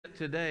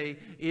today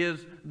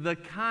is the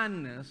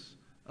kindness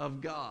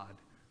of God.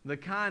 The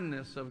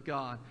kindness of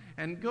God.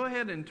 And go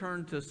ahead and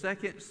turn to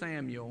 2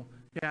 Samuel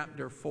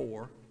chapter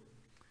 4.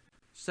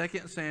 2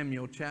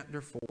 Samuel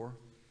chapter 4.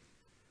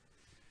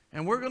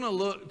 And we're going to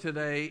look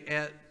today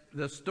at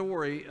the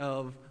story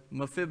of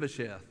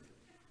Mephibosheth.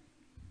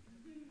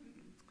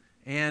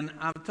 And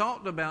I've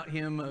talked about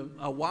him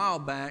a while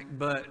back,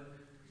 but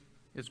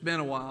it's been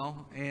a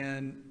while.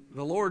 And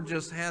the Lord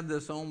just had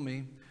this on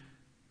me.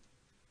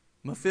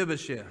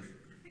 Mephibosheth.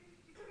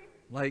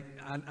 Like,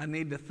 I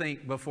need to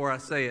think before I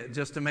say it,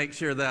 just to make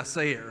sure that I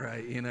say it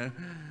right, you know.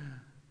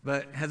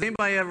 But has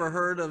anybody ever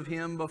heard of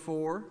him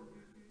before?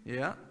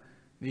 Yeah.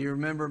 Do you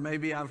remember,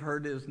 maybe I've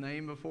heard his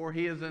name before?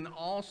 He is an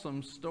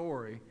awesome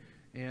story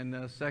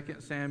in 2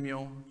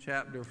 Samuel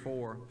chapter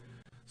 4.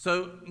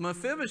 So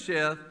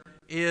Mephibosheth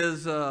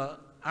is, I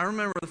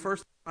remember the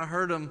first time I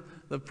heard him,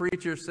 the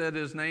preacher said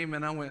his name,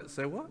 and I went,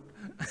 say what?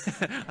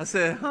 I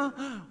said, huh?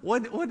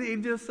 What did he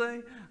just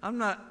say?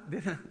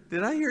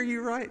 Did I hear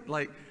you right?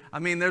 Like, I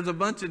mean, there's a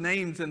bunch of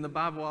names in the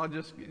Bible. I'll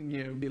just,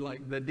 be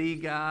like the D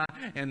guy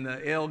and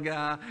the L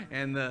guy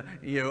and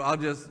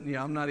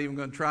I'm not even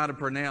going to try to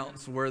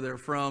pronounce where they're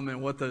from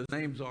and what those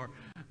names are.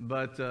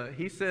 But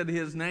he said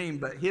his name,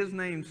 but his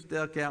name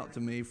stuck out to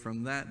me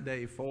from that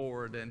day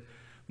forward. And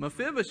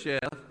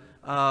Mephibosheth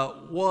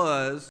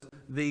was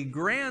the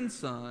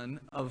grandson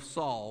of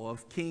Saul,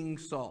 of King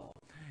Saul.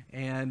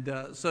 And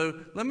so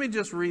let me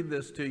just read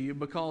this to you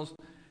because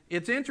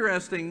it's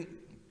interesting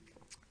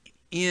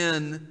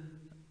in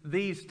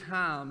these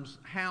times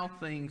how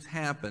things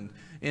happened.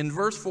 In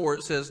verse 4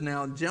 it says,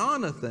 "Now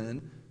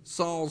Jonathan,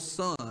 Saul's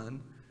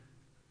son,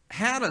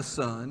 had a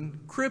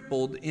son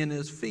crippled in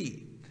his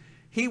feet.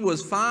 He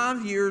was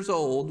 5 years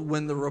old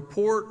when the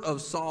report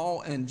of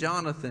Saul and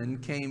Jonathan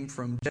came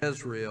from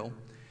Jezreel,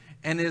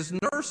 and his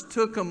nurse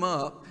took him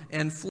up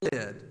and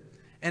fled.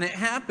 And it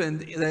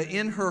happened that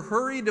in her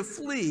hurry to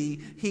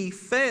flee, he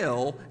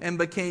fell and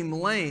became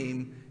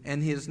lame,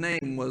 and his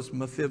name was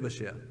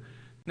Mephibosheth."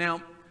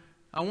 Now,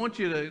 I want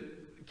you to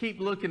keep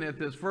looking at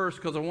this verse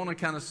because I want to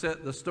kind of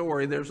set the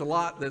story. There's a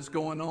lot that's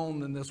going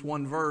on in this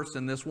one verse,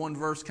 and this one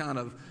verse kind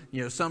of,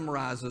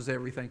 summarizes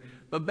everything.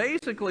 But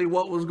basically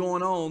what was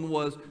going on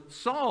was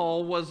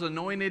Saul was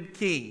anointed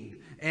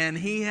king, and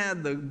he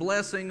had the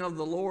blessing of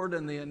the Lord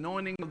and the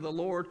anointing of the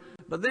Lord.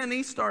 But then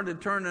he started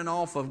turning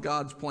off of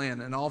God's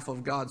plan and off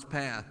of God's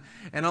path.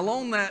 And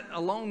around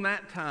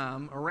that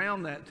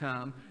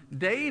time,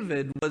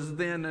 David was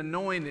then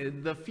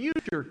anointed the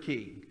future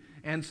king.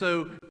 And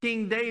so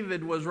King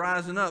David was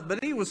rising up,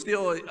 but he was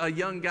still a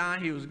young guy.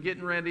 He was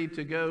getting ready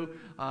to go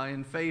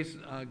and face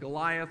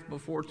Goliath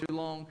before too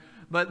long.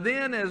 But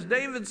then as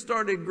David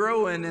started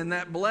growing and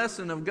that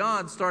blessing of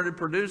God started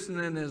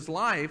producing in his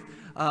life,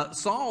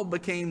 Saul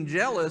became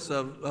jealous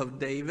of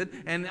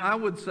David, and I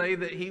would say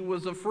that he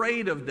was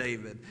afraid of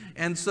David.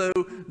 And so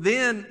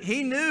then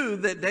he knew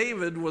that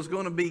David was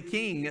going to be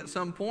king at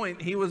some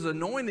point. He was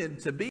anointed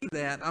to be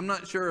that. I'm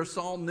not sure if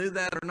Saul knew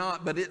that or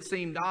not, but it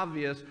seemed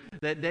obvious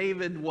that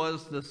David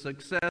was the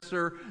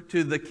successor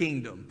to the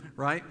kingdom,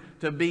 right?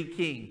 To be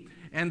king.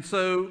 And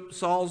so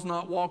Saul's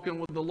not walking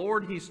with the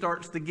Lord. He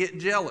starts to get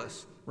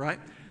jealous, right?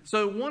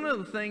 So one of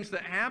the things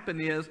that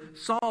happened is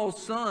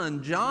Saul's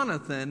son,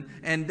 Jonathan,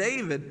 and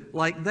David,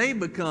 they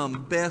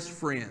become best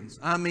friends.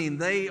 I mean,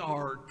 they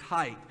are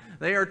tight.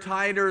 They are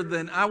tighter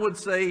than, I would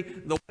say,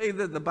 the way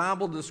that the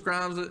Bible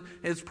describes it,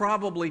 it's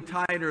probably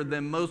tighter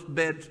than most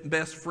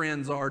best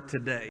friends are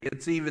today.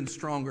 It's even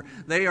stronger.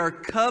 They are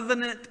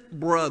covenant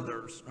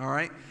brothers, all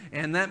right?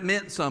 And that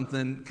meant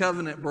something.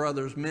 Covenant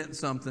brothers meant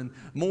something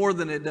more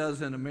than it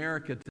does in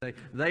America today.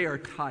 They are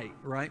tight,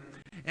 right?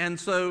 And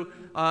so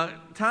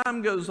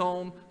time goes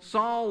on.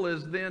 Saul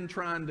is then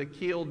trying to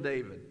kill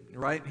David,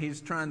 right? He's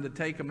trying to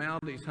take him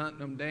out. He's hunting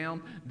him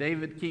down.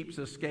 David keeps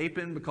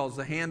escaping because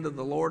the hand of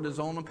the Lord is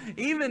on him.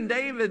 Even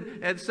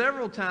David, at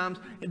several times,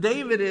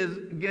 David is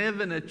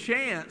given a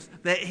chance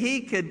that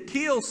he could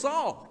kill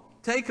Saul,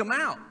 take him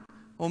out.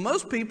 Well,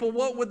 most people,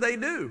 what would they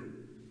do?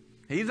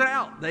 He's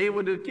out. They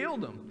would have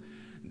killed him.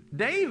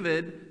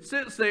 David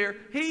sits there.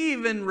 He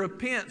even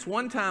repents.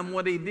 One time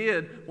what he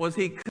did was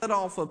he cut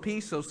off a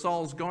piece of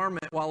Saul's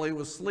garment while he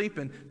was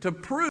sleeping to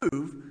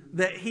prove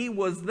that he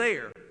was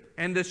there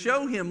and to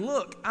show him,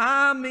 look,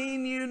 I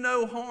mean you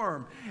no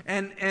harm.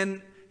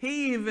 And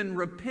he even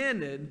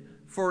repented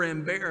for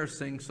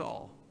embarrassing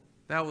Saul.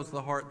 That was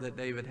the heart that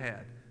David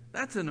had.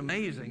 That's an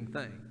amazing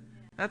thing.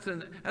 That's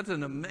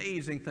an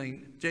amazing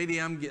thing.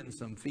 JD, I'm getting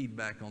some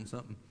feedback on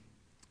something.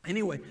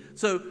 Anyway,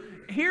 so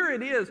here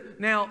it is.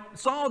 Now,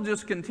 Saul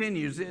just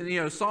continues.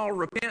 Saul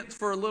repents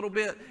for a little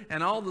bit,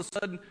 and all of a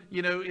sudden,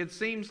 it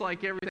seems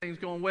like everything's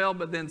going well,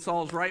 but then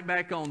Saul's right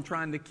back on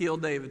trying to kill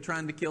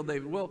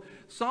David. Well,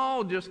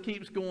 Saul just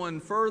keeps going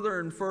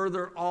further and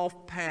further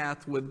off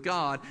path with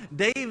God.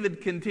 David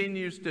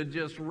continues to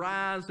just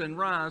rise and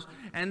rise.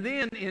 And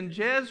then in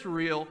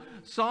Jezreel,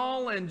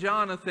 Saul and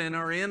Jonathan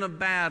are in a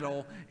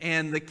battle,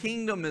 and the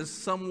kingdom is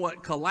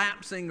somewhat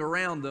collapsing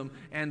around them.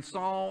 And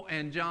Saul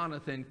and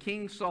Jonathan,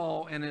 King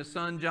Saul and his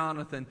son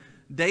Jonathan,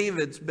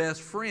 David's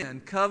best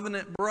friend,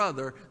 covenant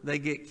brother, they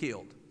get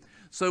killed.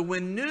 So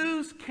when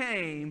news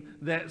came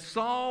that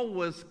Saul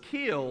was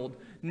killed,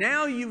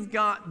 now you've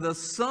got the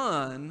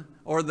son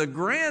or the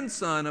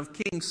grandson of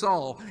King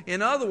Saul.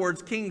 In other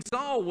words, King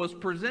Saul was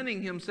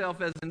presenting himself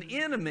as an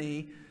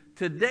enemy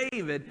to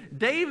David.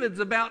 David's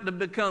about to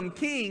become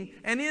king,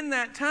 and in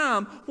that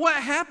time, what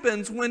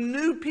happens when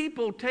new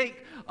people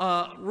take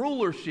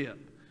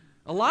rulership?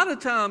 A lot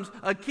of times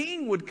a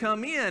king would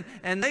come in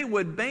and they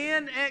would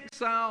ban,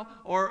 exile,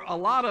 or a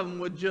lot of them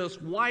would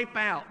just wipe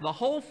out the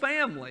whole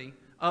family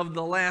of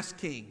the last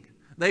king.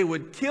 They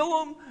would kill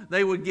them,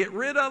 they would get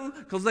rid of them,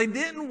 because they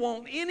didn't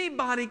want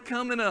anybody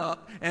coming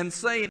up and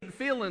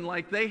feeling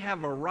like they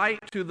have a right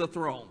to the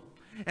throne.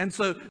 And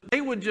so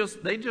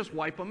they just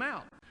wipe them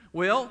out.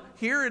 Well,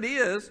 here it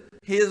is,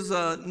 his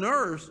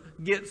nurse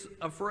gets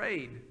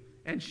afraid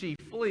and she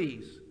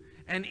flees.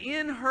 And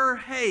in her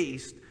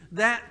haste,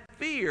 that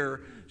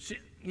fear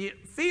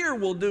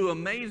will do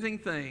amazing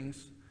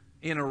things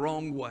in a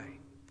wrong way.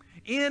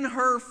 In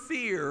her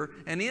fear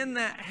and in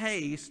that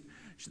haste,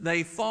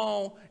 they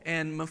fall,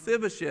 and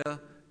Mephibosheth,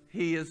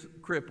 he is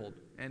crippled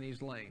and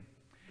he's lame.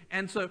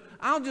 And so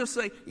I'll just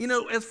say,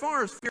 as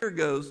far as fear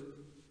goes,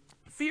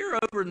 fear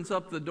opens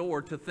up the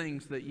door to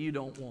things that you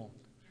don't want.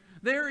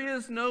 There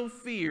is no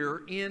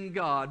fear in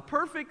God.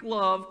 Perfect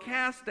love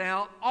casts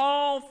out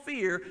all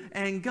fear,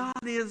 and God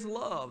is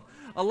love.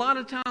 A lot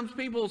of times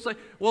people will say,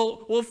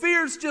 well,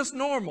 fear's just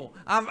normal.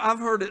 I've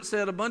heard it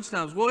said a bunch of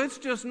times, well, it's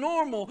just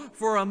normal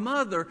for a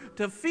mother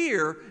to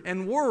fear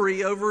and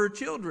worry over her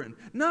children.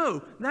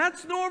 No,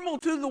 that's normal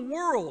to the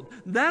world.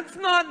 That's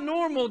not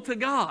normal to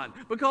God,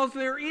 because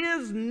there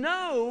is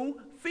no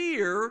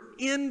fear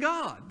in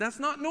God. That's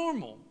not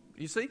normal.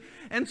 You see?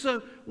 And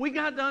so we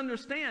got to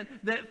understand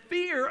that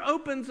fear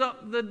opens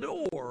up the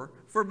door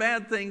for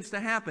bad things to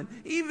happen.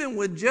 Even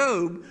with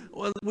Job,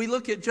 we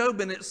look at Job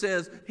and he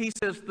says,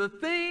 the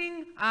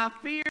thing I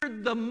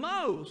feared the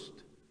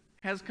most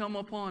has come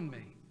upon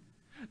me.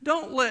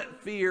 Don't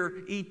let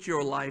fear eat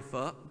your life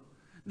up.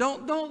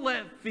 Don't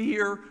let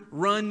fear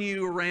run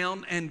you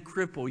around and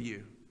cripple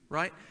you,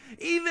 right?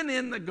 Even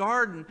in the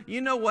garden, you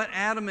know what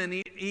Adam and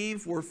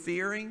Eve were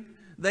fearing?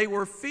 They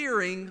were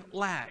fearing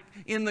lack.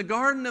 In the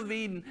Garden of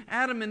Eden,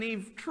 Adam and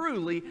Eve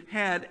truly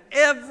had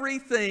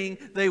everything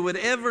they would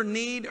ever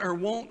need or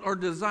want or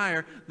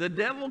desire. The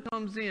devil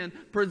comes in,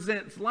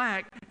 presents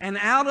lack, and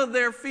out of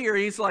their fear,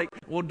 he's like,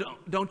 well,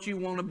 don't you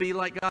want to be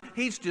like God?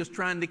 He's just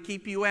trying to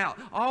keep you out.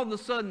 All of a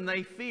sudden,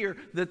 they fear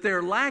that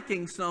they're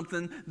lacking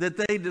something that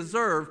they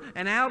deserve,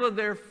 and out of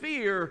their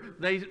fear,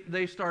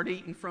 they start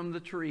eating from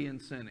the tree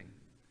and sinning.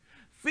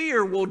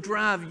 Fear will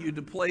drive you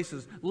to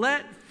places.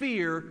 Let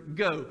fear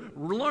go.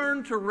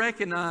 Learn to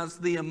recognize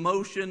the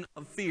emotion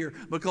of fear,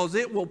 because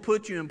it will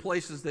put you in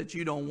places that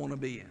you don't want to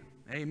be in.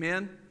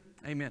 Amen?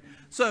 Amen.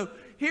 So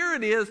here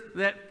it is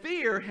that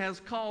fear has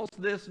caused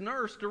this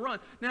nurse to run.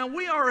 Now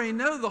we already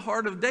know the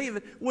heart of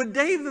David. Would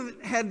David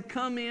had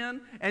come in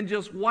and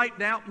just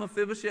wiped out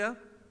Mephibosheth?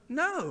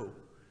 No.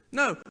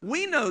 No,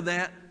 we know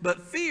that,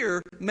 but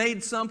fear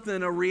made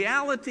something a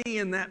reality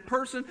in that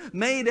person,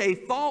 made a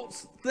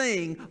false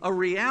thing a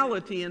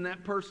reality in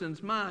that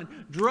person's mind,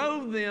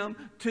 drove them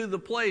to the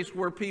place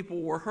where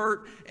people were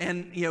hurt,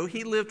 and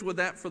he lived with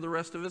that for the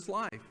rest of his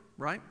life,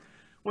 right?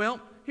 Well,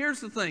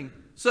 here's the thing.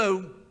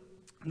 So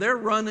they're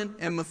running,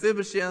 and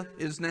Mephibosheth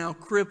is now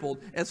crippled.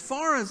 As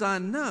far as I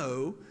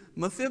know,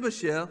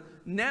 Mephibosheth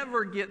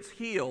never gets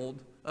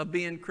healed of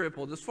being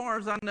crippled. As far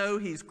as I know,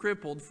 he's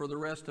crippled for the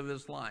rest of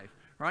his life.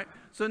 Right?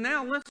 So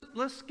now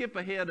let's skip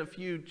ahead a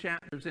few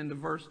chapters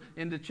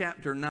into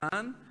chapter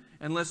 9,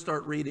 and let's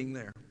start reading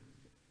there.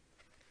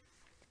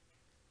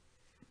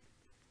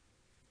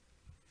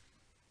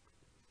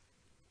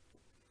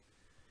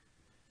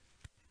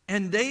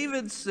 And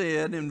David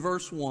said in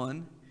verse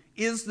 1,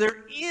 Is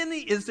there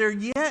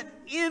yet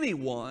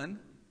anyone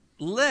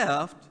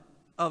left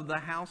of the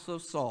house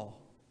of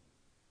Saul,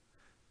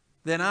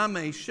 that I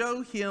may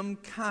show him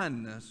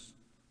kindness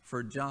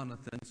for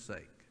Jonathan's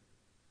sake?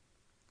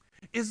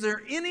 Is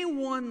there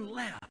anyone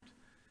left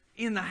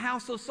in the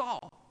house of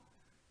Saul?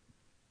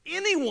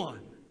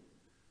 Anyone?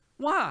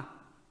 Why?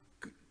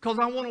 Because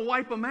I want to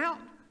wipe them out?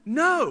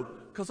 No,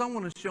 because I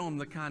want to show them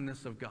the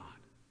kindness of God.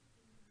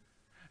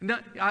 Now,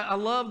 I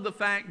love the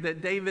fact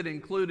that David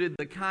included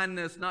the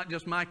kindness, not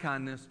just my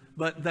kindness,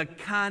 but the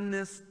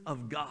kindness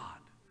of God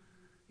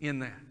in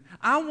that.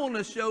 I want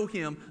to show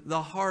him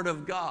the heart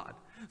of God.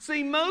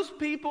 See, most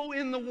people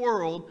in the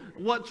world,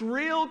 what's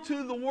real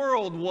to the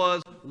world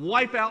was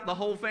wipe out the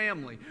whole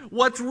family.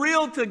 What's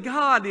real to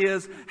God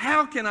is,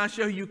 how can I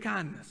show you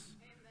kindness?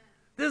 Amen.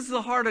 This is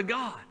the heart of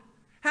God.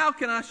 How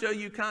can I show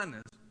you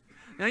kindness?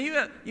 Now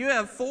you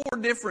have four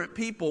different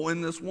people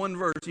in this one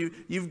verse.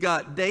 You've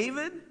got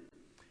David,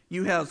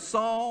 you have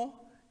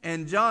Saul,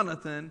 and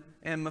Jonathan,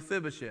 and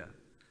Mephibosheth.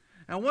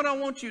 Now what I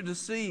want you to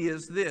see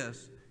is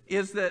this,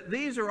 is that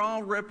these are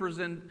all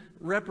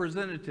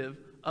representative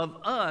of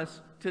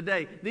us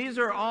today. These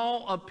are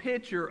all a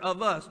picture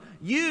of us.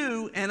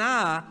 You and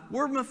I,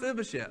 we're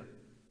Mephibosheth,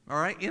 all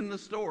right, in the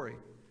story.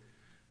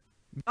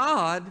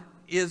 God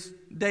is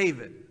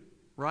David,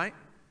 right?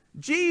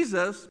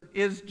 Jesus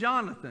is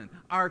Jonathan,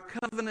 our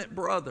covenant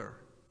brother.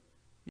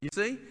 You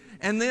see?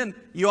 And then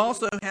you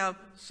also have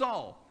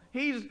Saul.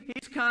 He's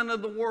kind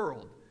of the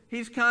world.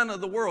 He's kind of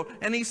the world.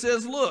 And he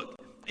says, look,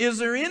 is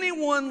there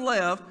anyone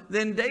left?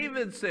 Then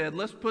David said,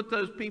 let's put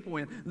those people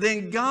in.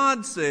 Then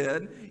God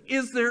said,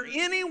 is there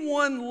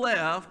anyone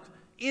left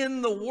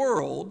in the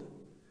world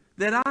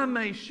that I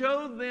may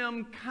show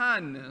them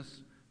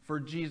kindness for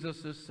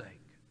Jesus' sake?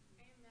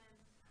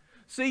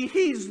 See,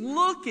 he's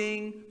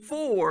looking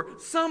for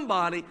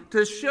somebody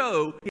to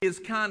show his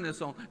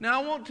kindness on. Now,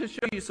 I want to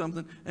show you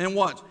something, and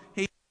watch.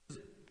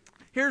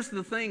 Here's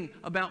the thing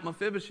about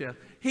Mephibosheth.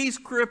 He's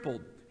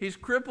crippled. He's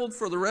crippled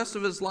for the rest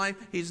of his life.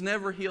 He's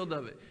never healed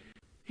of it.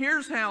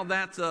 Here's how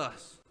that's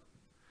us.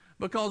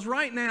 Because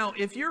right now,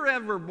 if you're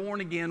ever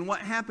born again, what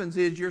happens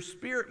is your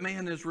spirit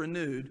man is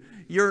renewed.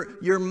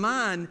 Your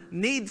mind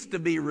needs to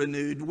be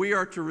renewed. We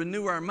are to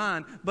renew our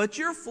mind. But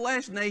your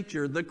flesh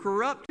nature, the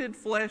corrupted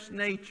flesh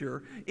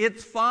nature,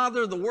 its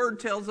father, the word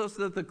tells us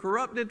that the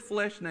corrupted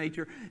flesh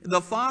nature,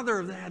 the father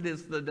of that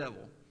is the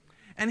devil.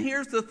 And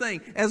here's the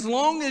thing, as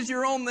long as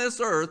you're on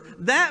this earth,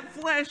 that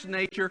flesh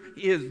nature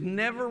is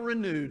never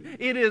renewed.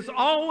 It is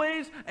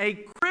always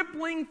a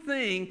crippling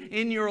thing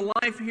in your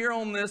life here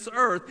on this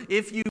earth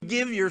if you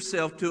give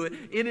yourself to it.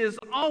 It is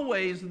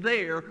always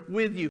there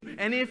with you.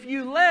 And if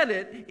you let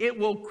it, it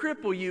will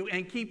cripple you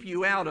and keep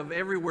you out of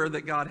everywhere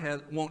that God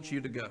wants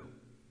you to go.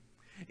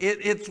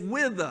 It's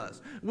with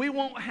us. We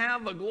won't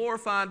have a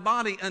glorified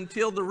body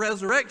until the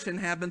resurrection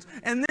happens.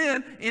 And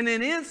then, in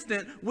an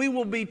instant, we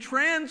will be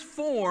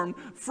transformed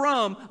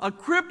from a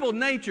crippled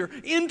nature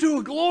into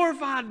a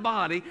glorified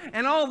body.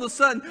 And all of a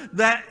sudden,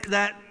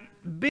 that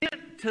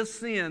bent to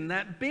sin,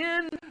 that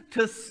bend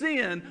to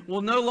sin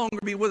will no longer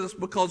be with us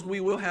because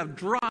we will have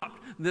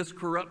dropped this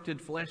corrupted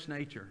flesh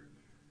nature.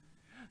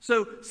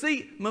 So,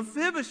 see,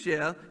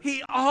 Mephibosheth,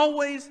 he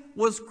always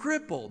was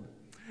crippled.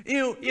 You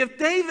know, if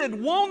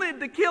David wanted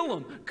to kill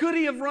him, could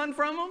he have run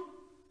from him?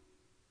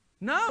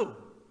 No.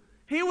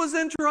 He was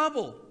in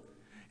trouble.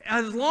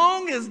 As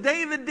long as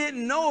David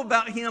didn't know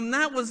about him,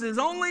 that was his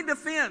only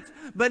defense.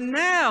 But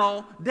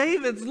now,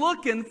 David's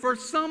looking for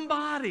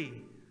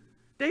somebody.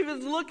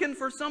 David's looking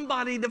for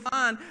somebody to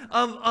find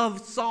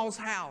of Saul's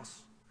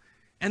house.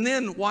 And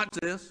then, watch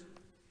this.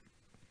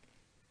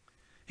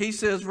 He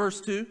says, verse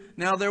 2,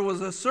 now there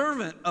was a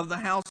servant of the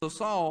house of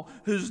Saul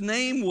whose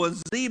name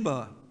was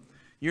Ziba.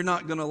 You're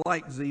not going to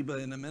like Ziba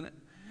in a minute.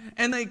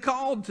 And they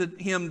called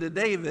him to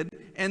David,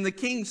 and the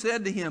king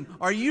said to him,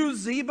 are you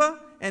Ziba?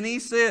 And he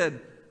said,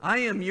 I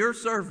am your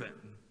servant.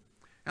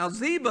 Now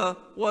Ziba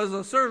was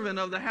a servant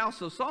of the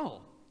house of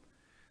Saul.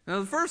 Now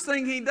the first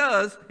thing he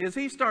does is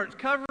he starts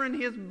covering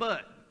his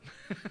butt.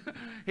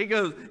 he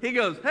goes,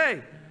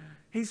 hey,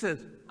 he says,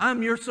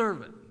 I'm your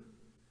servant.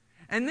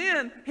 And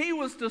then he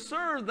was to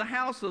serve the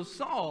house of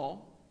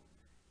Saul.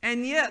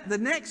 And yet, the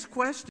next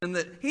question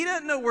that he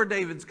doesn't know where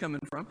David's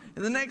coming from.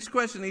 And the next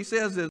question he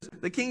says is,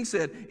 the king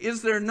said,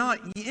 is there not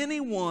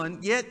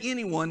yet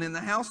anyone in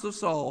the house of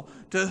Saul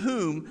to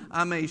whom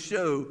I may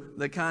show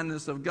the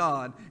kindness of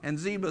God? And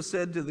Ziba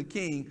said to the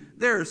king,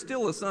 there is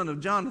still a son of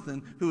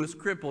Jonathan who is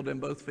crippled in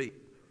both feet.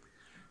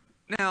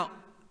 Now,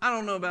 I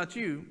don't know about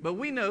you, but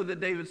we know that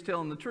David's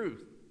telling the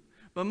truth.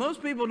 But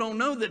most people don't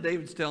know that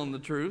David's telling the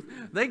truth.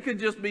 They could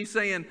just be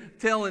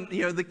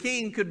the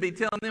king could be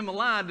telling them a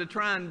lie to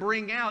try and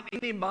bring out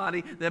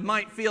anybody that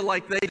might feel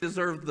like they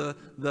deserve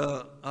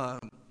the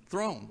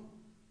throne.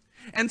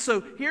 And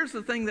so here's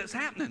the thing that's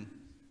happening.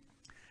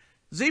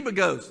 Ziba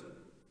goes,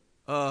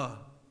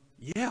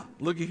 yeah,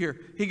 looky here.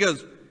 He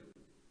goes,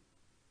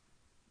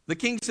 the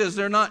king says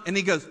they're not, and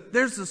he goes,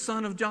 there's the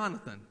son of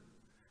Jonathan.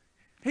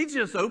 He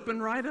just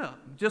opened right up,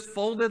 just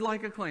folded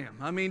like a clam.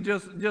 I mean,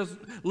 just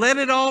let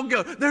it all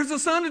go. There's the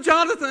son of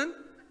Jonathan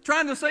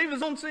trying to save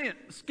his own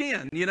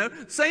skin,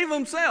 save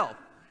himself.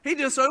 He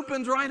just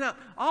opens right up.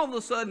 All of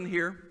a sudden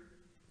here,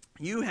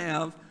 you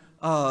have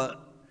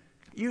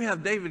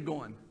David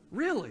going,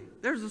 really?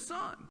 There's a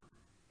son.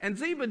 And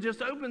Ziba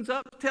just opens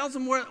up, tells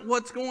him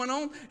what's going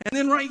on. And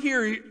then right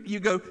here you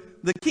go,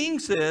 the king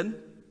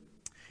said,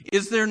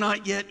 is there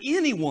not yet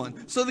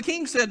anyone? So the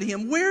king said to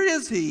him, where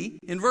is he?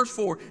 In verse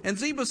 4, and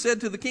Ziba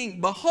said to the king,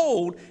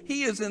 behold,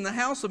 he is in the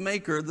house of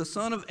Machir, the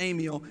son of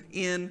Ammiel,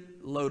 in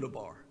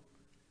Lodabar.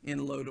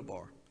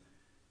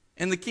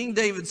 And the king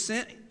David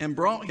sent and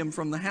brought him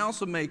from the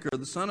house of Machir,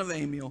 the son of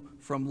Ammiel,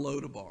 from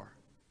Lodabar.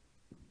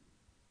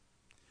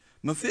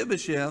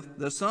 Mephibosheth,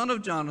 the son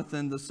of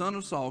Jonathan, the son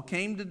of Saul,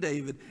 came to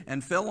David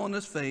and fell on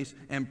his face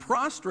and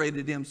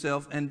prostrated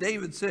himself. And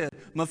David said,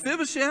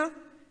 Mephibosheth?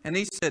 And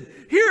he said,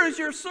 here is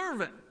your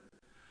servant.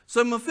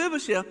 So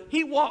Mephibosheth,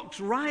 he walks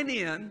right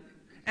in,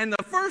 and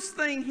the first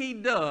thing he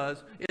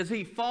does is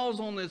he falls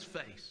on his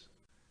face.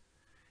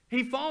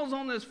 He falls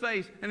on his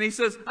face, and he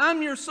says,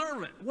 I'm your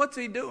servant. What's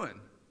he doing?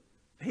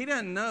 He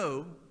doesn't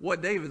know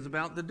what David's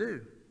about to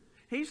do.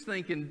 He's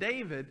thinking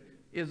David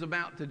is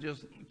about to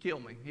just kill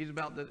me. He's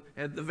about to,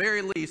 at the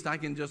very least, I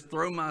can just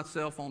throw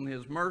myself on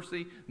his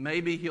mercy.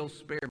 Maybe he'll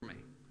spare me.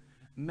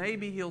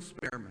 maybe He'll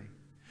spare me.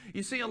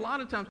 You see, a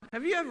lot of times,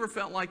 have you ever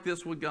felt like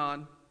this with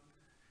God?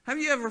 Have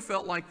you ever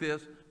felt like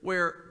this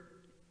where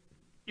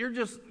you're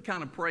just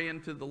kind of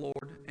praying to the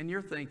Lord and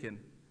you're thinking,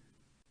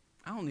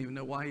 I don't even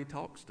know why He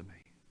talks to me.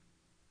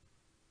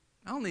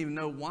 I don't even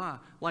know why.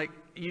 Like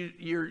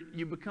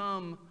you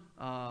become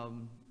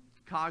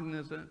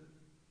cognizant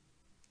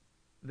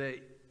that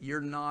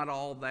you're not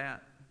all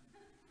that.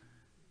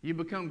 You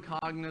become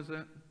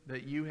cognizant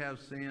that you have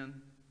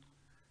sin.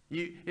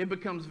 It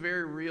becomes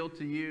very real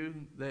to you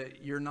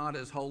that you're not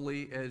as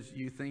holy as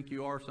you think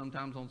you are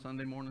sometimes on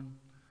Sunday morning.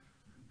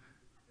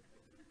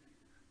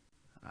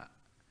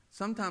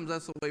 Sometimes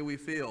that's the way we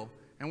feel.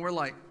 And we're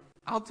like,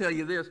 I'll tell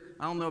you this,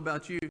 I don't know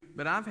about you,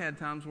 but I've had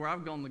times where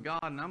I've gone to God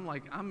and I'm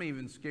like, I'm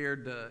even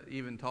scared to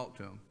even talk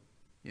to Him.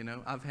 You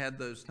know, I've had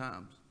those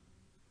times.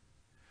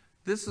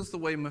 This is the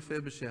way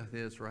Mephibosheth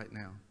is right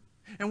now.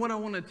 And what I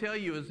want to tell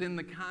you is in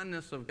the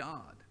kindness of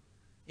God.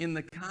 In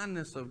the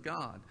kindness of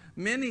God.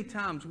 Many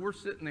times we're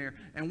sitting there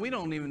and we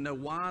don't even know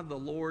why the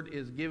Lord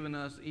is giving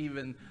us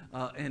even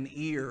an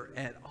ear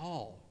at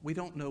all. We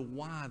don't know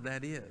why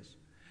that is.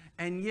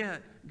 And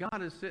yet,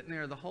 God is sitting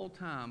there the whole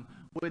time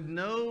with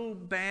no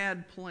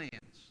bad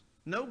plans.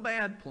 No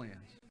bad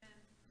plans.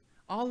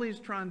 All He's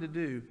trying to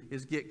do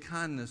is get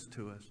kindness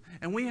to us.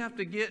 And we have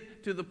to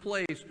get to the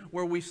place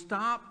where we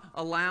stop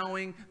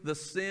allowing the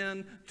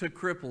sin to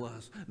cripple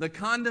us. The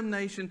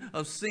condemnation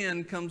of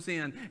sin comes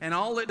in, and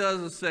all it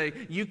does is say,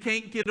 you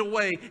can't get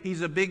away.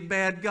 He's a big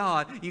bad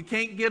God. You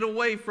can't get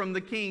away from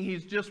the king.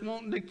 He's just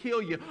wanting to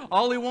kill you.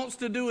 All He wants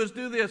to do is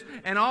do this.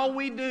 And all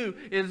we do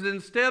is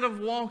instead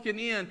of walking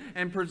in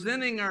and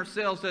presenting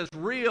ourselves as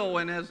real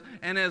and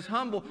as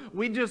humble,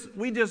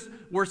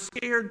 we're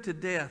scared to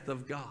death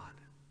of God.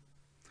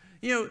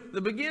 You know, the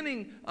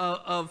beginning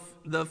of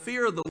the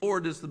fear of the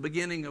Lord is the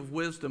beginning of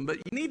wisdom, but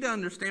you need to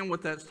understand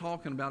what that's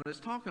talking about. It's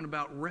talking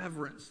about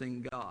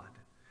reverencing God.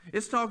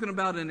 It's talking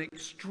about an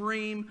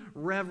extreme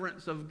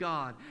reverence of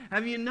God.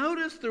 Have you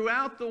noticed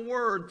throughout the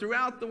Word,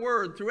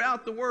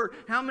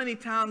 how many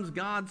times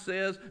God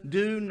says,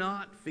 do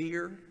not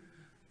fear?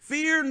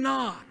 Fear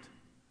not.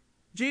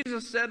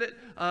 Jesus said it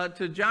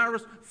to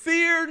Jairus,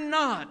 fear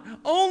not,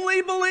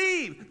 only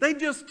believe. They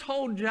just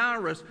told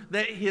Jairus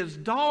that his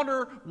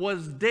daughter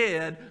was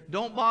dead.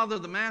 Don't bother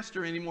the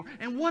master anymore.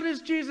 And what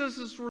is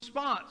Jesus'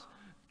 response?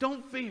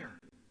 Don't fear,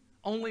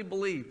 only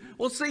believe.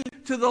 Well, see,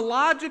 to the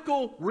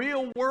logical,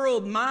 real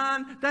world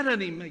mind, that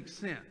doesn't even make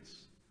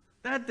sense.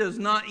 That does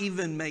not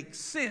even make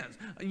sense.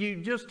 You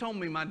just told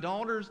me my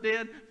daughter's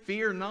dead,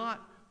 fear not.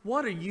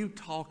 What are you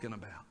talking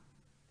about?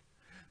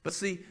 But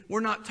see,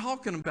 we're not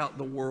talking about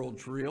the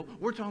world's real.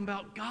 We're talking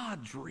about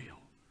God's real.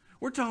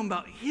 We're talking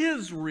about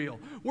His real.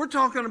 We're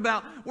talking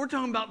about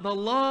the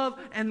love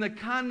and the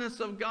kindness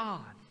of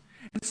God.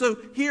 And so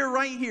here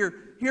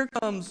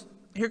comes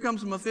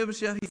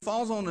Mephibosheth. He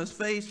falls on his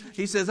face.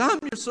 He says, I'm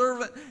your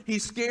servant.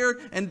 He's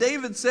scared. And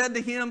David said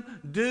to him,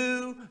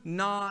 do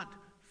not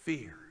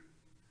fear.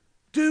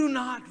 Do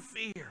not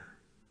fear.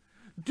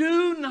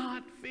 Do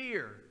not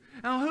fear.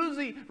 Now, who's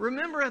he?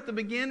 Remember at the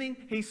beginning,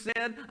 he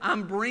said,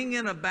 I'm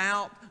bringing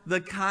about the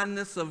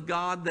kindness of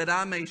God that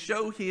I may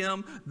show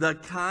him the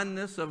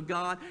kindness of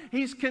God.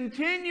 He's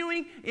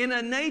continuing in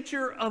a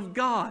nature of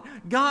God.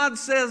 God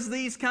says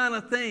these kind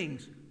of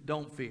things.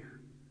 Don't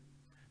fear.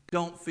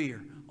 Don't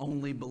fear.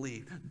 Only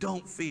believe.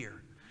 Don't fear.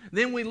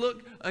 Then we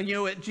look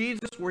at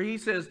Jesus where He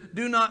says,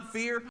 do not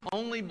fear,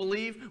 only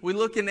believe. We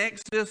look in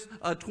Exodus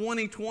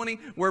 20:20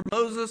 where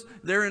Moses,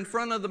 they're in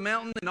front of the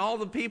mountain and all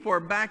the people are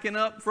backing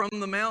up from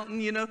the mountain.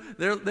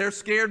 They're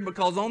scared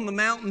because on the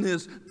mountain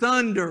is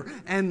thunder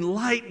and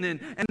lightning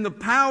and the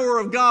power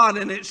of God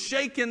and it's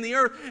shaking the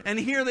earth. And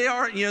here they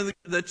are,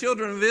 the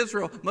children of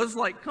Israel. Moses is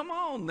like, come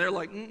on. They're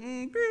like,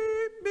 beep,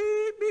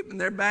 beep, beep. And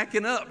they're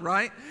backing up,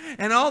 right?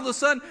 And all of a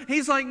sudden,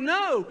 He's like,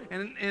 no.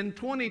 And in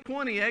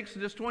 2020,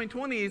 Exodus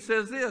 20:20, He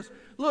says this,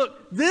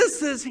 look,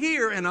 this is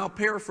here, and I'll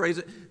paraphrase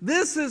it,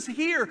 this is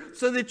here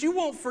so that you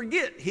won't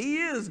forget He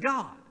is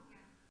God.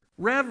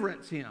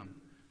 Reverence Him.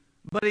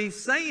 But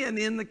He's saying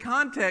in the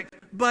context,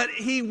 but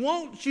He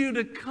wants you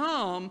to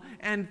come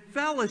and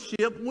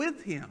fellowship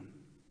with Him.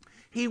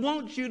 He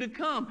wants you to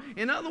come.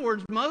 In other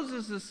words,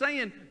 Moses is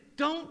saying,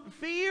 don't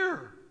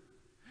fear.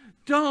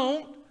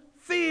 Don't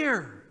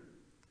fear.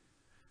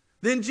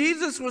 Then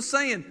Jesus was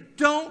saying,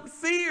 don't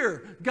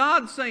fear.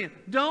 God's saying,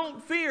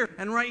 don't fear.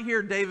 And right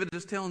here, David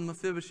is telling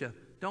Mephibosheth,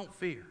 don't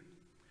fear.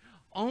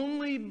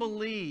 Only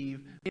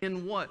believe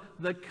in what?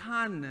 The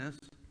kindness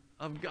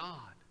of God.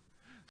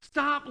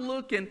 Stop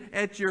looking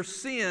at your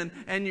sin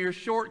and your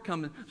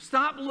shortcomings.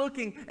 Stop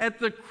looking at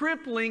the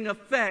crippling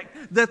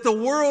effect that the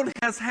world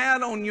has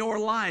had on your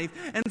life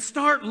and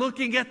start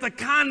looking at the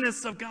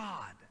kindness of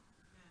God.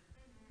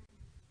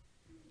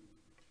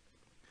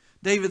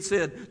 David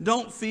said,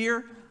 don't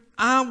fear.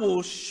 I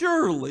will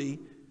surely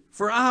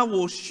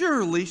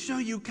show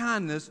you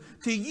kindness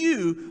to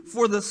you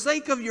for the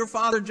sake of your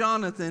father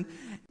Jonathan,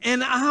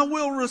 and I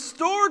will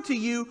restore to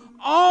you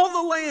all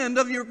the land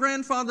of your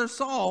grandfather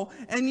Saul,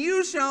 and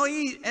you shall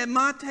eat at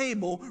my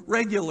table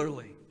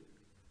regularly.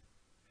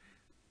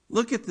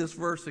 Look at this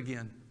verse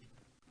again.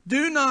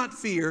 Do not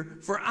fear,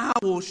 for I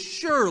will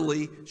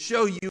surely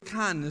show you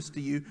kindness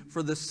to you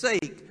for the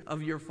sake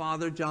of your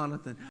father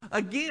Jonathan.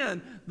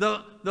 Again,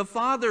 the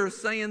father is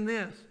saying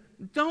this.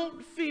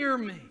 Don't fear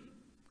me.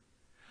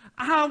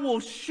 I will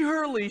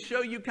surely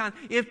show you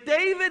kindness. If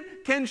David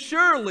can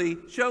surely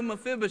show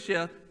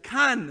Mephibosheth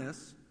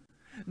kindness,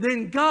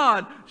 then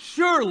God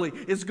surely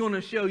is going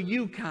to show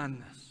you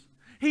kindness.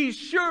 He's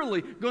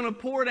surely going to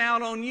pour it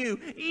out on you,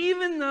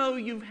 even though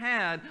you've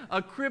had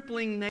a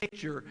crippling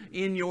nature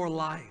in your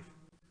life.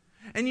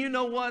 And you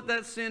know what?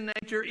 That sin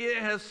nature, it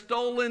has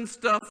stolen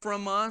stuff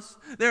from us.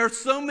 There are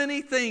so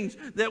many things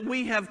that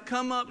we have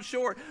come up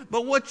short.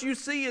 But what you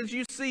see is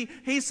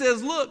he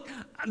says, look,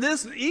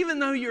 this, even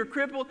though you're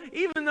crippled,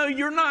 even though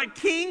you're not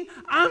king,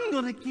 I'm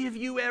going to give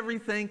you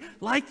everything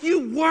like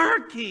you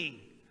were king.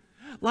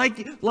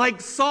 Like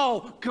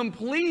Saul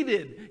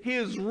completed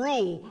his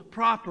rule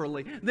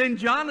properly. Then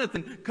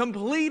Jonathan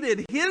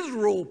completed his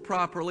rule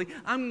properly.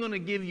 I'm going to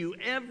give you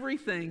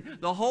everything,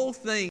 the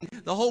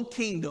whole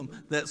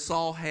kingdom that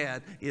Saul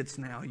had. It's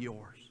now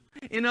yours.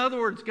 In other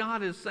words,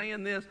 God is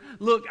saying this,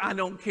 look, I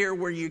don't care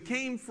where you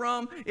came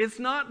from. It's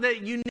not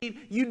that you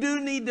do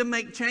need to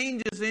make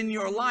changes in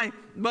your life,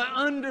 but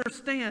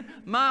understand,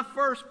 my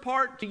first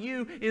part to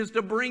you is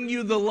to bring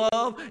you the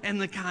love and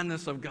the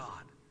kindness of God.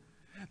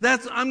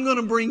 I'm going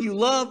to bring you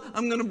love.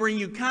 I'm going to bring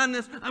you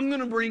kindness. I'm going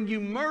to bring you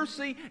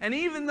mercy. And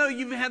even though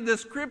you've had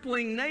this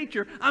crippling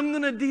nature, I'm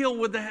going to deal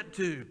with that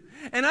too.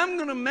 And I'm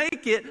going to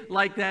make it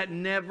like that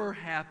never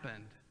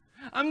happened.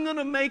 I'm going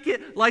to make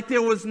it like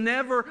there was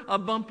never a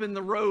bump in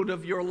the road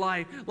of your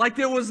life. Like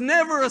there was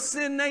never a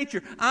sin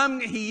nature.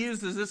 He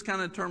uses this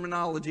kind of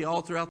terminology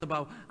all throughout the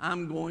Bible.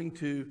 I'm going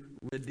to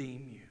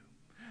redeem you.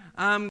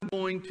 I'm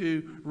going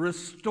to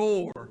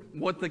restore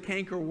what the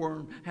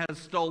cankerworm has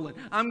stolen.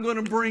 I'm going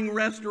to bring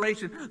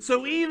restoration.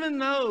 So even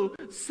though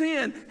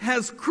sin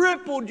has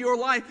crippled your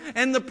life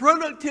and the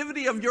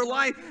productivity of your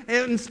life,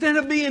 instead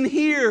of being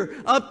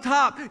here up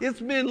top, it's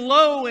been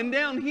low and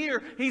down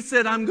here, he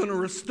said, I'm going to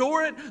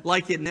restore it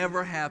like it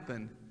never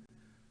happened.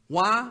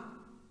 Why?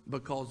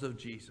 Because of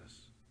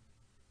Jesus.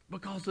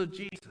 Because of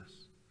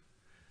Jesus.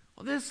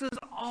 Well, this is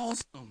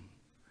awesome.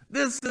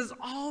 This is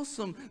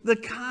awesome, the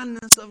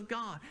kindness of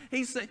God.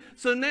 He's saying,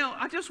 so now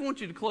I just want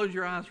you to close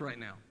your eyes right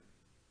now.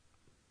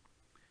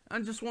 I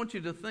just want you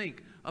to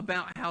think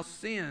about how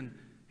sin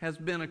has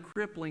been a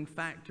crippling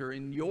factor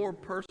in your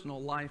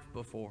personal life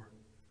before.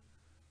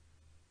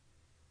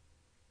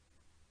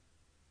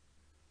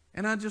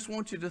 And I just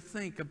want you to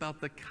think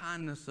about the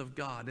kindness of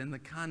God and the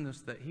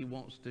kindness that He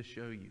wants to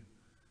show you.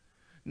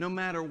 No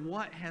matter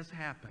what has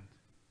happened.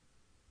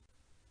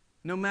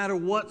 No matter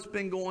what's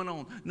been going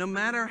on, no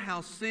matter how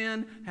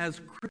sin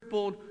has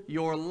crippled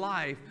your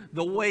life,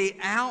 the way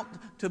out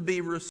to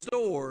be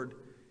restored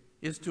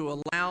is to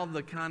allow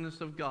the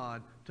kindness of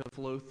God to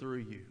flow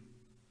through you.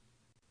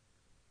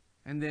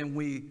 And then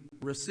we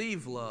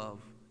receive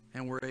love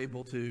and we're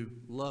able to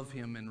love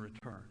Him in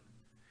return.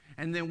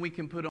 And then we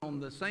can put on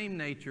the same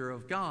nature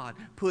of God,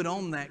 put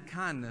on that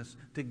kindness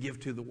to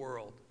give to the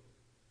world.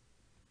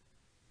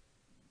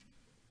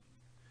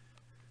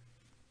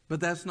 But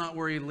that's not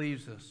where He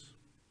leaves us.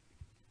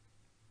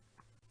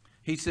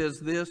 He says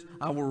this,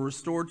 I will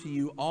restore to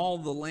you all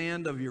the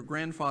land of your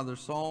grandfather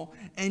Saul,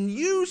 and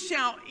you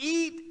shall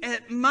eat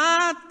at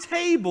my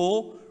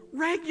table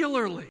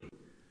regularly.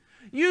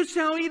 You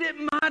shall eat at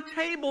my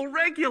table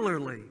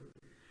regularly.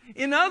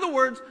 In other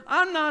words,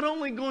 I'm not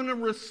only going to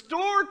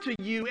restore to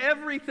you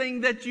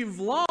everything that you've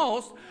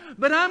lost,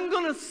 but I'm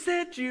going to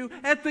set you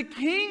at the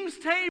king's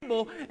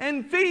table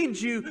and feed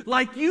you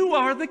like you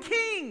are the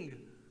king.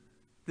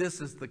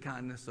 This is the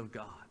kindness of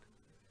God.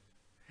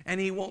 And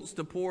He wants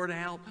to pour it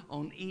out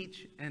on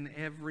each and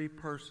every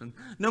person.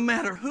 No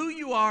matter who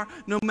you are,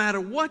 no matter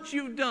what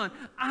you've done,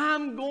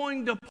 I'm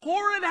going to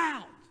pour it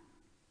out.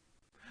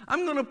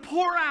 I'm going to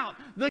pour out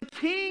the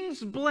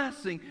King's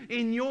blessing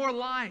in your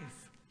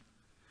life.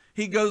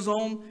 He goes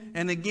on,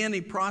 and again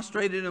He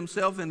prostrated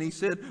Himself and He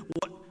said,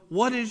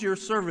 What is your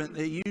servant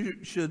that you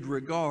should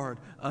regard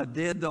a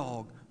dead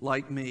dog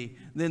like me?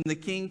 Then the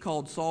king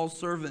called Saul's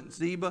servant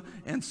Ziba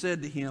and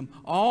said to him,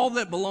 all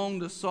that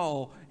belonged to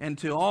Saul and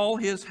to all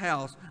his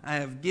house I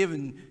have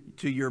given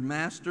to your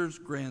master's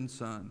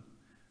grandson.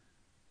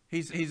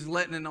 He's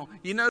letting it know.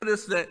 You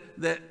notice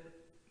that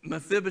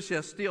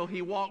Mephibosheth still,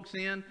 he walks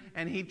in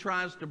and he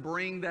tries to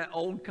bring that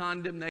old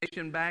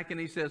condemnation back, and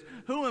he says,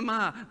 who am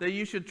I that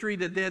you should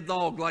treat a dead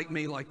dog like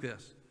me like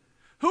this?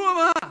 Who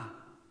am I?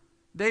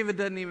 David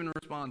doesn't even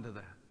respond to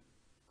that.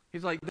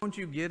 He's like, don't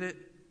you get it?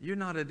 You're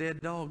not a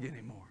dead dog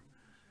anymore.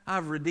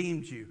 I've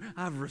redeemed you.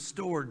 I've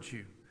restored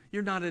you.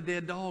 You're not a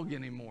dead dog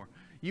anymore.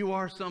 You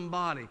are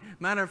somebody.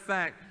 Matter of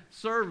fact,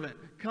 servant,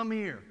 come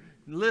here.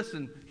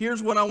 Listen,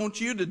 here's what I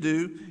want you to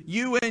do.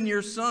 You and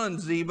your son,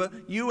 Ziba,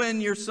 you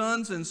and your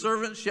sons and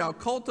servants shall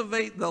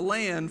cultivate the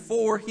land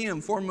for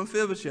him, for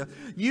Mephibosheth.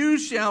 You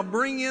shall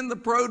bring in the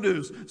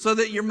produce so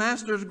that your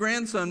master's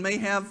grandson may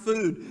have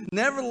food.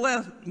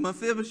 Nevertheless,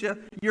 Mephibosheth,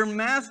 your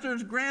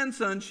master's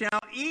grandson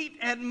shall eat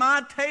at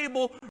my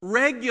table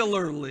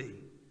regularly.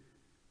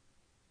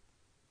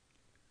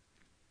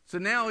 So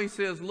now he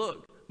says,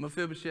 look,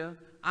 Mephibosheth,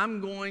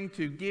 I'm going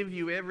to give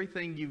you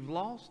everything you've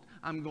lost.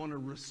 I'm going to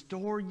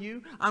restore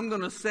you. I'm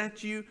going to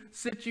sit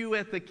you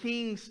at the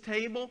king's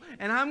table.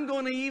 And I'm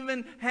going to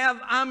even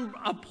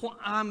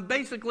I'm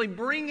basically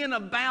bringing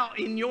about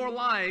in your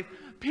life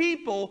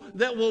people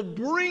that will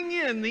bring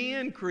in the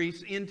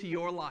increase into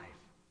your life.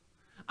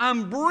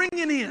 I'm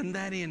bringing in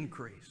that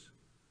increase.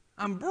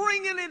 I'm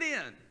bringing it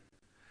in.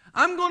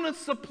 I'm going to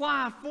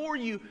supply for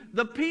you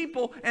the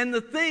people and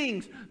the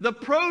things, the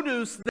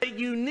produce that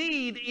you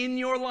need in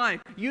your life.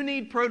 You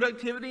need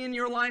productivity in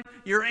your life?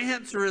 Your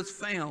answer is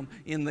found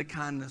in the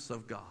kindness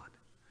of God.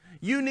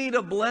 You need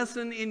a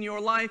blessing in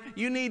your life?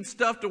 You need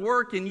stuff to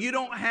work and you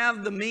don't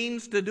have the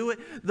means to do it?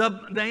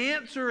 The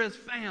answer is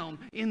found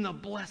in the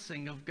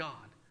blessing of God.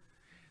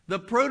 The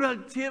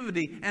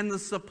productivity and the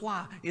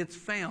supply, it's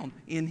found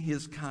in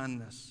His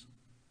kindness.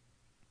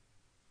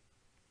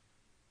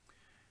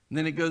 And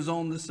then it goes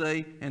on to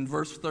say in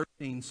verse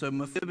 13, so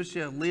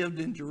Mephibosheth lived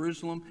in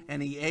Jerusalem, and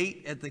he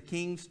ate at the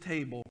king's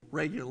table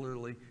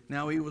regularly.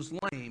 Now he was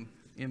lame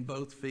in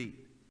both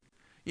feet.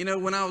 You know,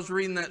 when I was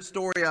reading that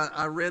story,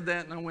 I read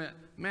that and I went,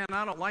 man,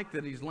 I don't like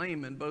that he's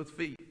lame in both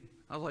feet.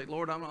 I was like,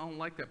 Lord, I don't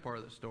like that part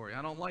of the story.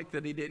 I don't like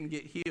that he didn't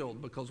get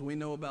healed, because we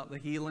know about the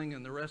healing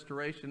and the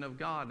restoration of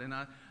God. And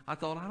I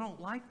thought, I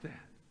don't like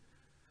that.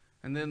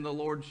 And then the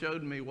Lord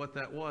showed me what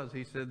that was.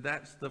 He said,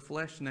 that's the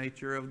flesh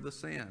nature of the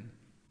sin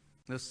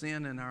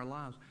in our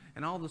lives.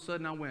 And all of a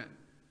sudden I went,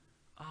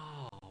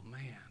 oh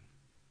man.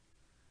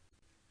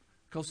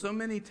 Because so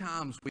many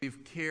times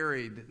we've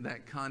carried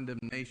that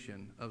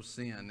condemnation of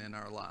sin in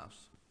our lives.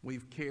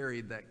 We've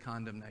carried that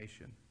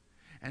condemnation.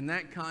 And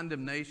that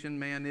condemnation,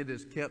 man, it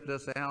has kept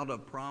us out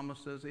of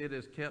promises. It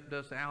has kept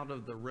us out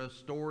of the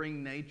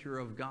restoring nature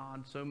of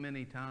God so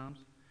many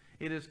times.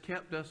 It has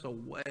kept us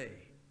away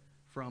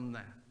from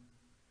that.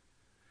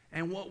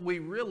 And what we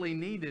really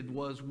needed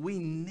was, we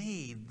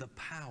need the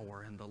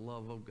power and the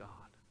love of God.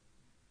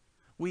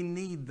 We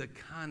need the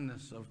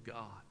kindness of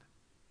God.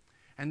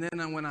 And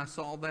then when I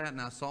saw that, and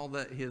I saw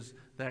that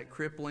that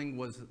crippling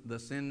was the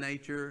sin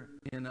nature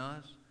in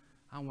us,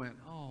 I went,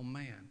 oh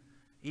man,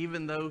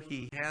 even though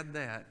he had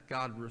that,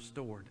 God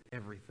restored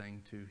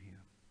everything to him.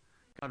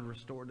 God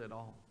restored it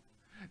all.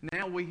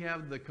 Now we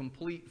have the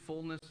complete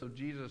fullness of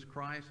Jesus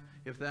Christ.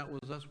 If that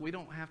was us, we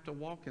don't have to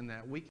walk in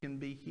that. We can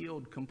be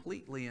healed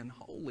completely and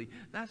wholly.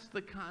 That's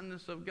the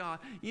kindness of God.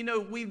 You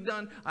know,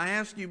 I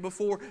asked you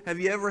before, have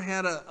you ever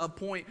had a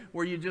point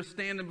where you're just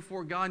standing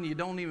before God and you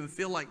don't even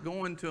feel like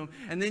going to Him?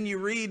 And then you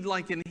read,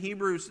 like in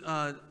Hebrews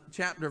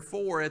chapter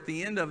 4 at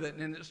the end of it,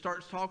 and it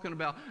starts talking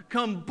about,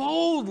 come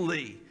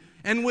boldly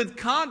and with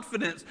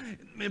confidence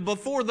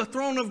before the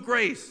throne of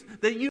grace,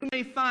 that you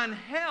may find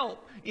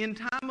help in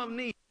time of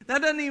need.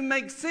 That doesn't even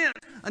make sense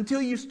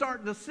until you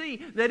start to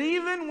see that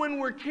even when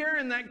we're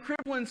carrying that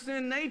crippling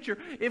sin nature,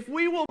 if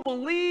we will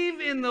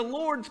believe in the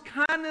Lord's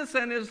kindness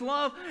and His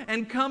love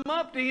and come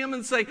up to Him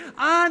and say,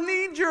 I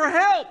need your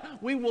help,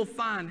 we will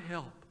find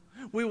help.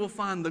 We will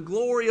find the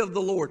glory of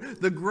the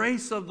Lord, the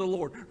grace of the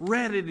Lord,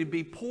 ready to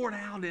be poured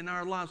out in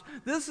our lives.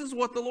 This is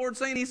what the Lord's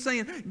saying. He's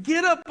saying,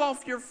 get up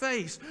off your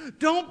face.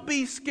 Don't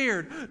be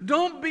scared.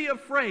 Don't be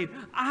afraid.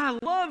 I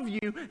love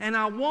you, and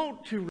I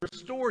want to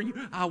restore you.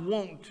 I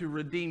want to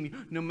redeem you,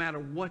 no matter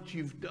what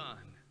you've done.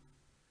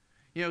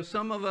 You know,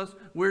 some of us,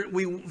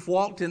 we've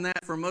walked in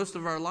that for most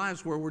of our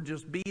lives, where we're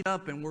just beat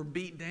up and we're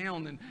beat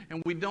down,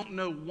 and we don't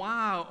know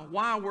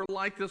why we're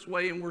like this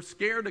way, and we're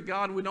scared of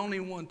God. We don't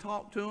even want to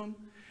talk to Him.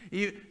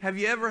 Have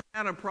you ever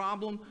had a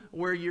problem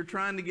where you're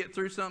trying to get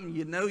through something,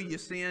 you know you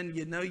sinned,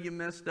 you know you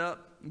messed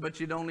up, but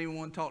you don't even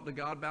want to talk to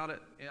God about it?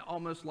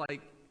 Almost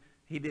like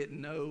He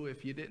didn't know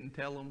if you didn't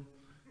tell Him,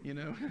 you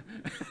know?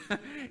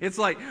 It's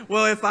like,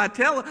 well, if I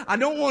tell Him, I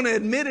don't want to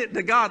admit it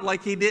to God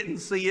like He didn't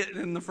see it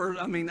in the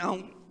first,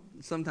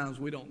 sometimes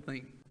we don't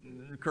think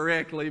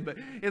correctly, but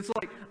it's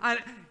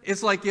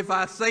like if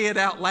I say it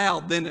out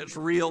loud, then it's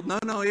real.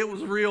 No, it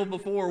was real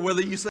before,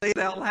 whether you say it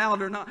out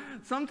loud or not.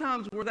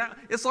 Sometimes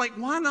it's like,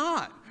 why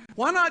not?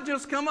 Why not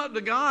just come up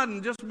to God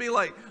and just be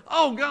like,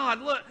 oh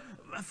God, look,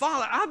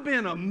 Father, I've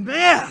been a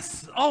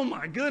mess. Oh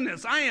my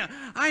goodness, I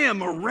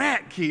am a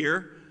wreck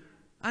here.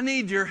 I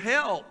need your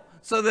help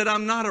so that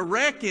I'm not a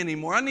wreck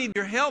anymore. I need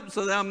your help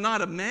so that I'm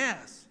not a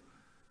mess.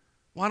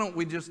 Why don't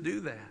we just do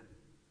that?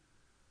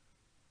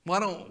 Why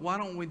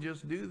don't we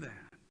just do that?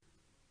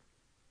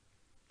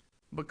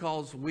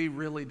 Because we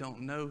really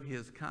don't know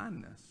His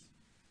kindness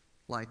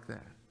like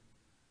that.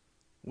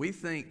 We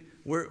think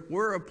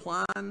we're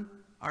applying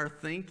our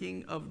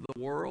thinking of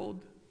the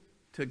world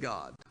to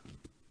God.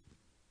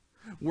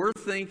 We're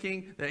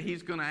thinking that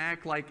He's going to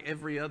act like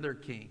every other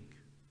king,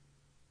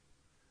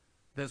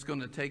 that's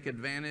going to take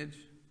advantage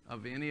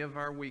of any of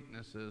our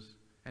weaknesses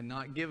and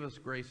not give us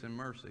grace and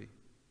mercy,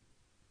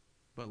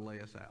 but lay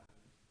us out.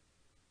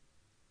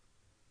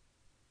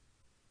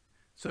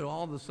 So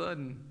all of a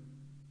sudden,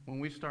 when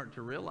we start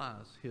to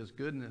realize His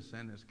goodness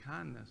and His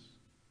kindness,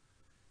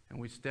 and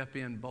we step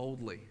in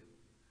boldly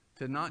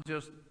to not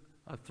just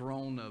a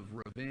throne of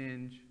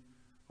revenge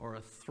or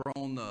a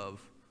throne of,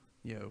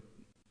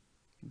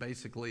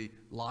 basically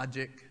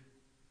logic,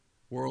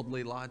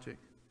 worldly logic.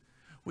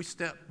 We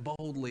step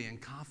boldly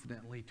and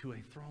confidently to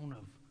a throne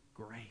of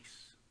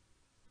grace.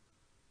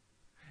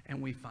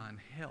 And we find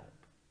help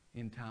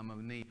in time of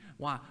need.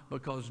 Why?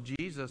 Because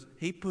Jesus,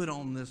 He put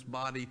on this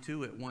body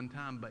too at one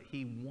time, but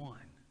He won.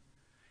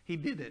 He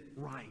did it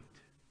right.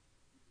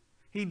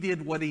 He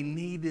did what He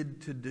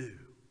needed to do.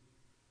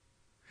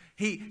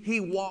 He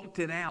walked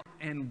it out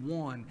and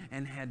won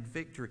and had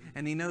victory.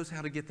 And He knows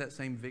how to get that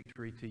same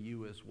victory to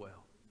you as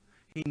well.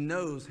 He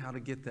knows how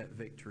to get that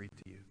victory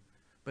to you.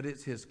 But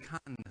it's His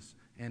kindness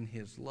and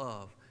His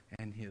love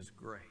and His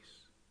grace.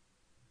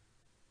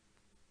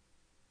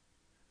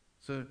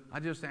 So I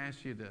just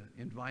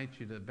invite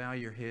you to bow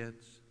your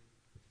heads.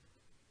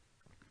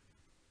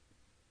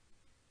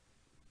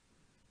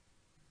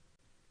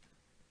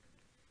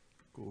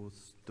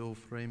 Gusto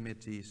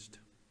fremetist.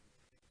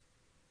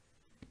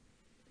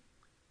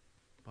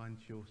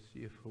 Thank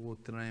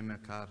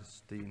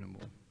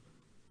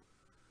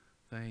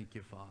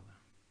you, Father.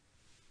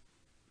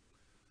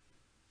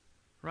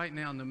 Right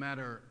now, no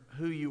matter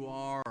who you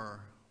are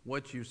or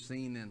what you've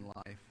seen in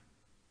life,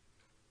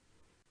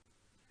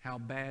 how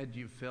bad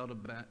you felt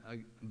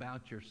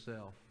about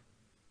yourself,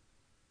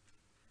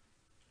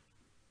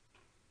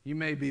 you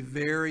may be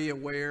very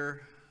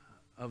aware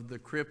of the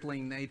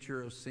crippling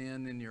nature of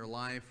sin in your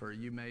life, or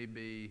you may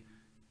be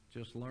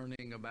just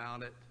learning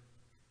about it.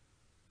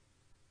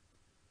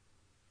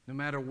 No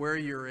matter where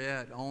you're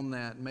at on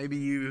that, maybe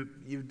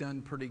you've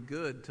done pretty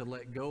good to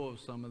let go of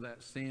some of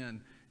that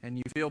sin, and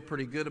you feel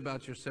pretty good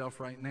about yourself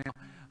right now.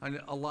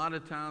 A lot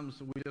of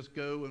times we just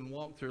go and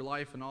walk through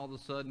life, and all of a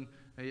sudden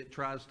it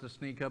tries to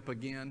sneak up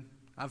again.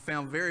 I've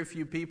found very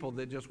few people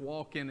that just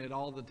walk in it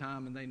all the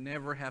time, and they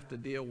never have to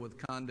deal with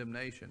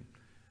condemnation.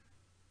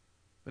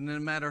 But no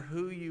matter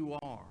who you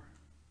are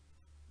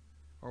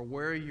or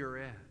where you're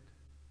at,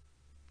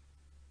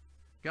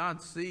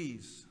 God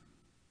sees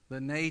the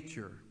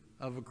nature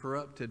of a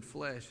corrupted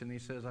flesh, and He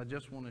says, I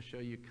just want to show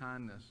you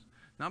kindness.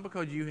 Not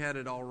because you had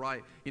it all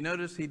right. You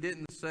notice He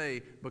didn't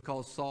say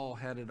because Saul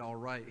had it all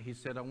right. He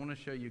said, I want to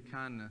show you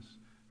kindness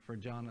for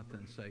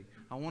Jonathan's sake.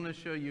 I want to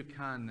show you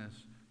kindness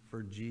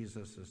for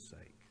Jesus'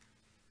 sake.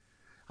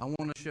 I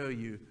want to show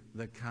you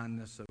the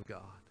kindness of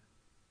God.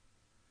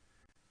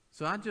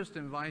 So I just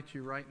invite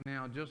you right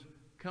now, just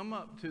come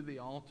up to the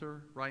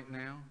altar right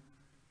now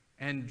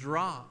and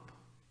drop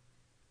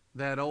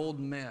that old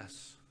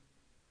mess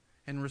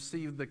and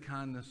receive the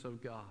kindness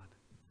of God.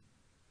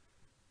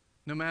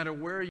 No matter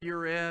where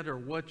you're at or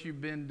what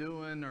you've been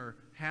doing or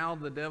how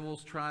the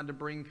devil's tried to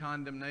bring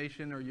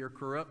condemnation or your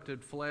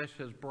corrupted flesh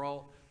has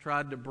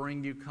tried to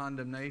bring you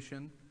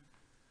condemnation,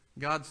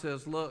 God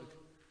says, look,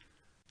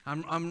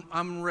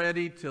 I'm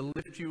ready to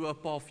lift you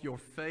up off your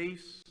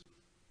face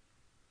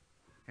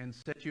and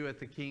set you at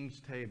the King's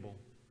table.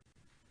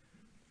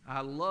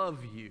 I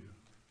love you,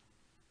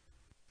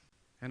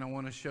 and I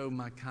want to show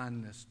my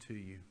kindness to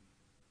you.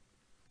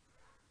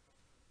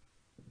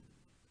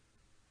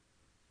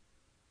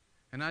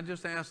 And I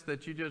just ask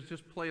that you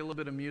just play a little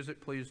bit of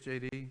music, please,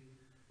 JD.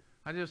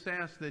 I just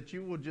ask that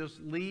you will just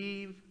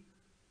leave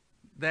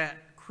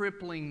that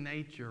crippling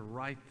nature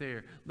right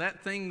there.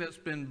 That thing that's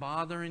been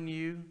bothering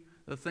you,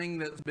 the thing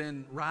that's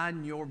been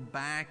riding your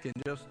back and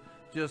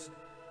just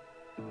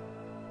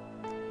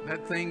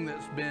that thing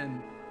that's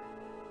been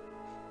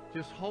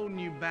just holding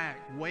you back,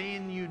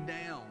 weighing you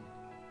down.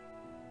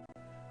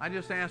 I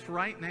just ask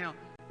right now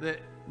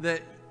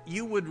that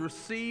you would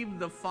receive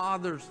the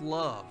Father's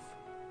love.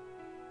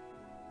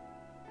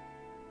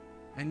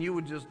 And you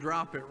would just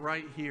drop it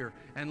right here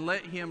and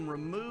let Him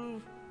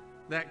remove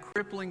that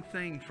crippling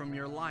thing from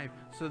your life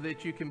so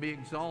that you can be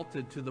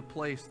exalted to the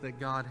place that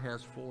God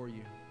has for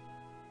you.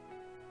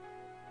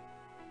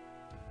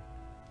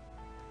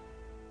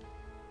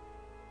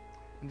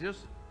 And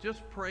just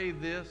pray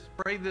this.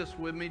 Pray this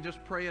with me.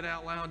 Just pray it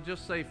out loud.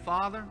 Just say,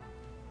 Father,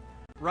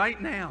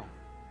 right now,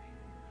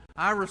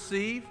 I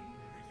receive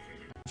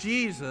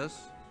Jesus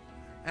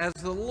as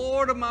the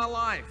Lord of my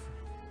life.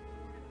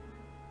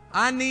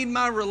 I need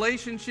my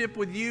relationship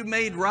with you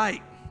made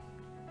right.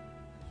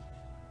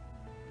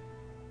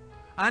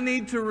 I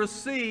need to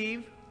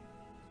receive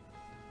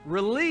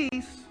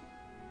release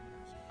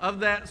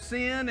of that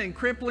sin and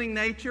crippling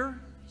nature.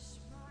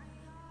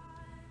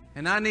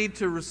 And I need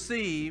to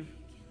receive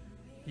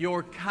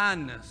your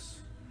kindness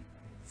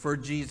for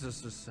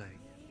Jesus' sake.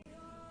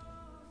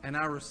 And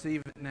I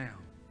receive it now.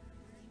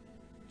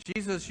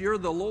 Jesus, you're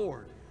the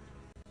Lord.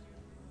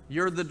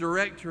 You're the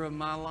director of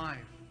my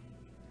life.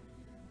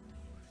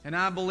 And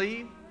I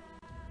believe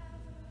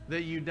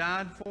that you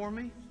died for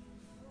me.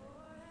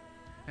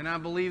 And I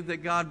believe that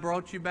God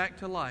brought you back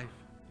to life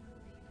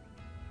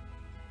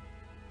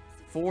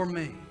for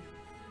me.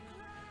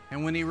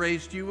 And when He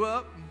raised you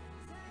up,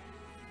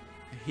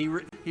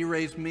 He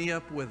raised me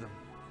up with Him.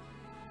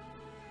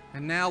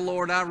 And now,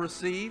 Lord, I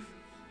receive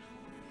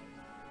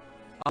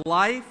a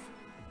life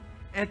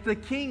at the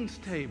King's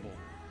table.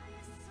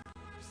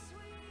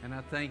 And I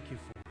thank you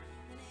for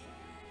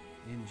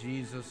it. In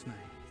Jesus'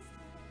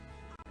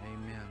 name,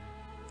 amen.